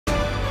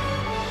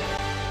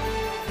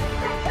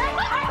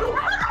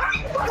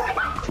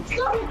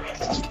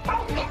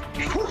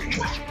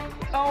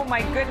Oh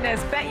my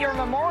goodness, bet your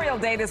Memorial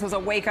Day this was a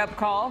wake-up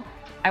call.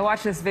 I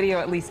watched this video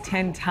at least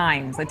 10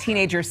 times. A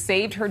teenager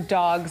saved her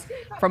dogs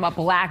from a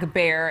black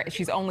bear.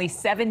 She's only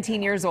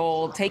 17 years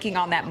old, taking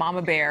on that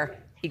mama bear.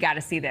 You got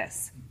to see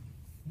this.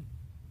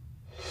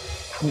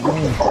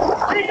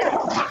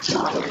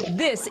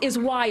 This is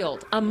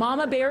wild. A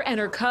mama bear and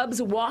her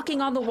cubs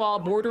walking on the wall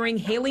bordering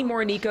Haley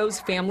Morinico's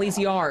family's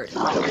yard.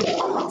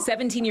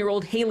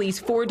 17-year-old Haley's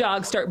 4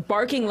 dogs start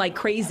barking like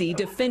crazy,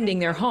 defending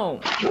their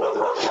home.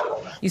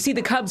 You see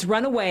the cubs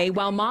run away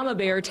while mama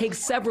bear takes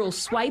several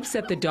swipes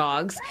at the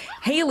dogs.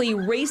 Haley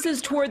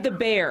races toward the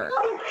bear.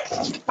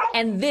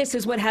 And this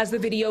is what has the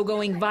video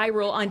going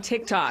viral on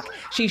TikTok.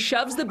 She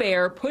shoves the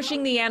bear,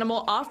 pushing the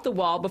animal off the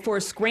wall before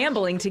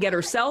scrambling to get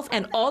herself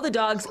and all the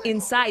dogs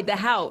inside the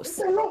house.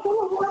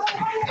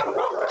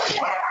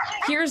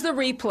 Here's the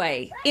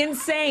replay.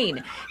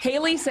 Insane.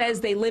 Haley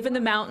says they live in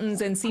the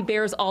mountains and see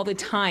bears all the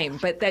time,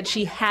 but that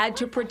she had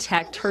to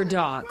protect her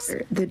dogs.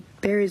 The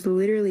bear is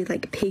literally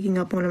like picking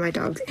up one of my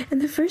dogs.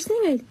 And the first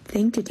thing I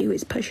think to do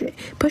is push it.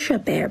 Push a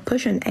bear,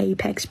 push an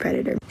apex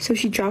predator. So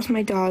she drops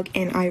my dog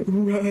and I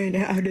run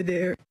out of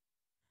there.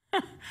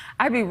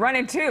 I'd be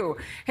running too.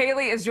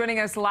 Haley is joining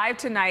us live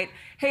tonight.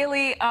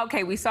 Haley,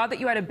 okay, we saw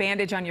that you had a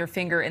bandage on your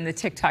finger in the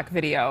TikTok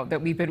video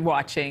that we've been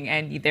watching,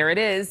 and there it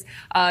is.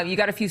 You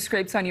got a few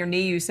scrapes on your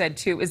knee, you said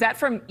too. Is that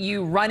from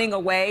you running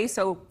away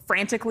so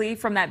frantically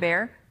from that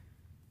bear?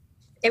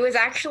 It was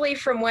actually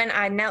from when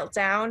I knelt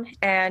down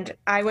and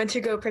I went to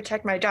go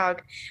protect my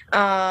dog.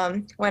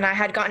 When I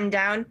had gotten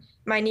down,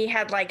 my knee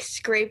had like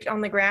scraped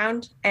on the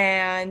ground,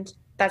 and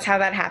that's how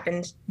that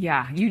happened.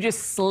 Yeah, you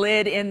just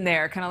slid in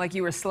there, kind of like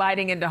you were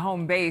sliding into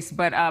home base.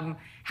 But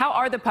how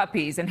are the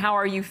puppies and how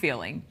are you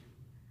feeling?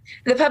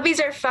 The puppies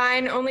are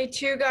fine. Only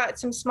 2 got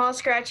some small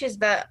scratches,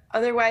 but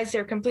otherwise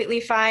they're completely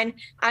fine.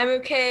 I'm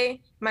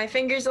okay. My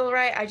finger's all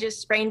right. I just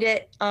sprained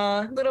it.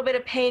 A little bit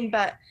of pain,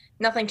 but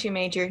nothing too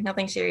major,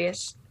 nothing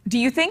serious. Do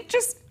you think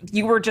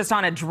you were just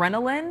on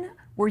adrenaline?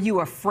 Were you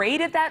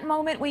afraid at that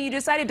moment when you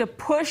decided to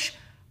push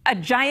a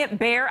giant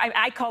bear?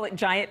 I call it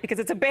giant because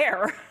it's a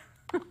bear.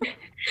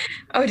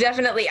 Oh,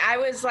 definitely. I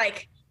was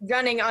like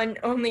running on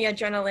only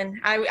adrenaline.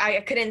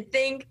 I couldn't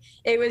think.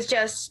 It was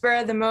just spur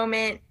of the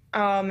moment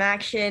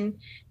action.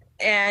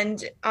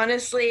 And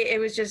honestly, it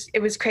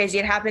was crazy.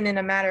 It happened in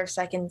a matter of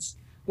seconds.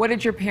 What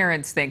did your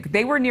parents think?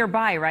 They were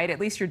nearby, right? At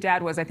least your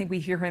dad was. I think we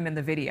hear him in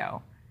the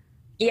video.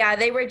 Yeah,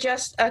 they were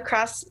just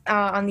across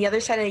on the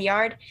other side of the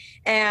yard,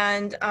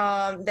 and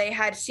they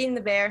had seen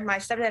the bear. My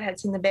stepdad had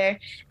seen the bear,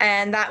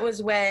 and that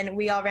was when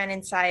we all ran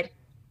inside.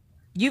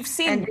 You've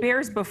seen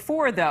bears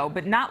before, though,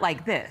 but not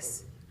like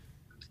this.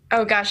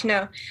 Oh, gosh,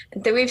 no.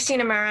 We've seen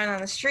them around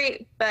on the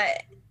street,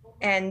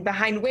 and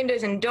behind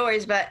windows and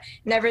doors, but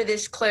never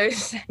this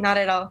close, not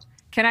at all.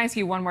 Can I ask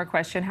you one more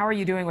question? How are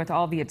you doing with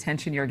all the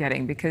attention you're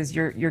getting? Because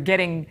you're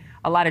getting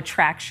a lot of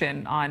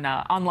traction on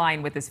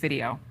online with this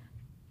video.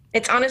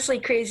 It's honestly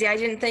crazy. I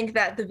didn't think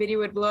that the video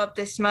would blow up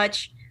this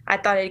much. I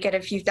thought it'd get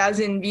a few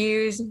thousand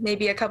views,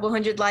 maybe a couple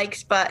hundred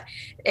likes, but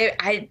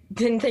I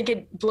didn't think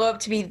it'd blow up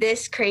to be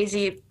this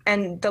crazy.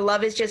 And the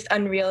love is just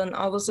unreal, and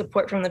all the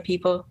support from the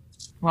people.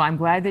 Well, I'm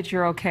glad that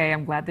you're okay.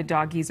 I'm glad the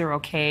doggies are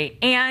okay.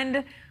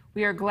 And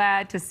we are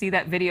glad to see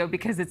that video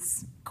because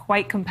it's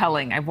quite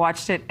compelling. I've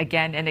watched it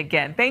again and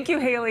again. Thank you,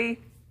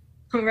 Haley.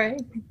 All right.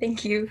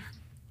 Thank you.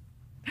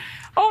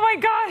 Oh, my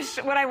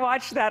gosh. When I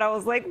watched that, I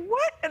was like,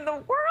 what in the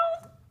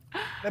world?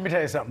 Let me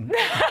tell you something.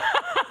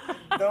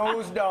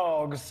 Those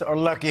dogs are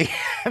lucky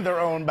they're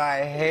owned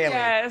by Haley.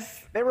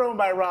 Yes. They were owned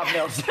by Rob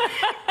Nelson.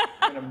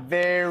 In a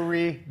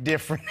very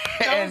different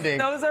ending.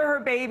 Those are her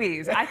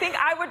babies. I think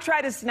I would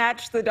try to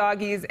snatch the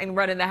doggies and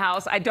run in the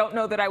house. I don't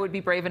know that I would be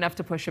brave enough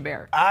to push a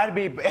bear. I'd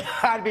be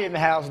in the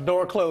house,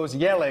 door closed,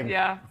 yelling.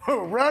 Yeah.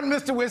 Run,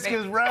 Mr.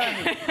 Whiskers,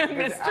 run.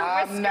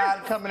 I'm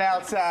not coming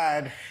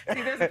outside.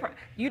 See,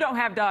 you don't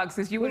have dogs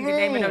because you wouldn't be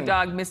naming no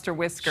dog Mr.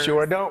 Whiskers.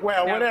 Sure don't.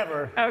 Well, No.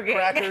 whatever. Okay.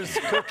 Crackers,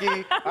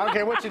 cookie. I don't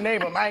care what you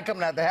name them. I ain't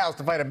coming out the house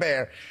to fight a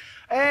bear.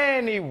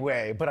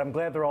 Anyway, but I'm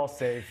glad they're all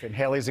safe and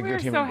Haley's a good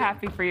human being. We're so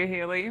happy for you,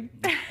 Haley.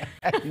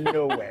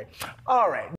 No way. All right.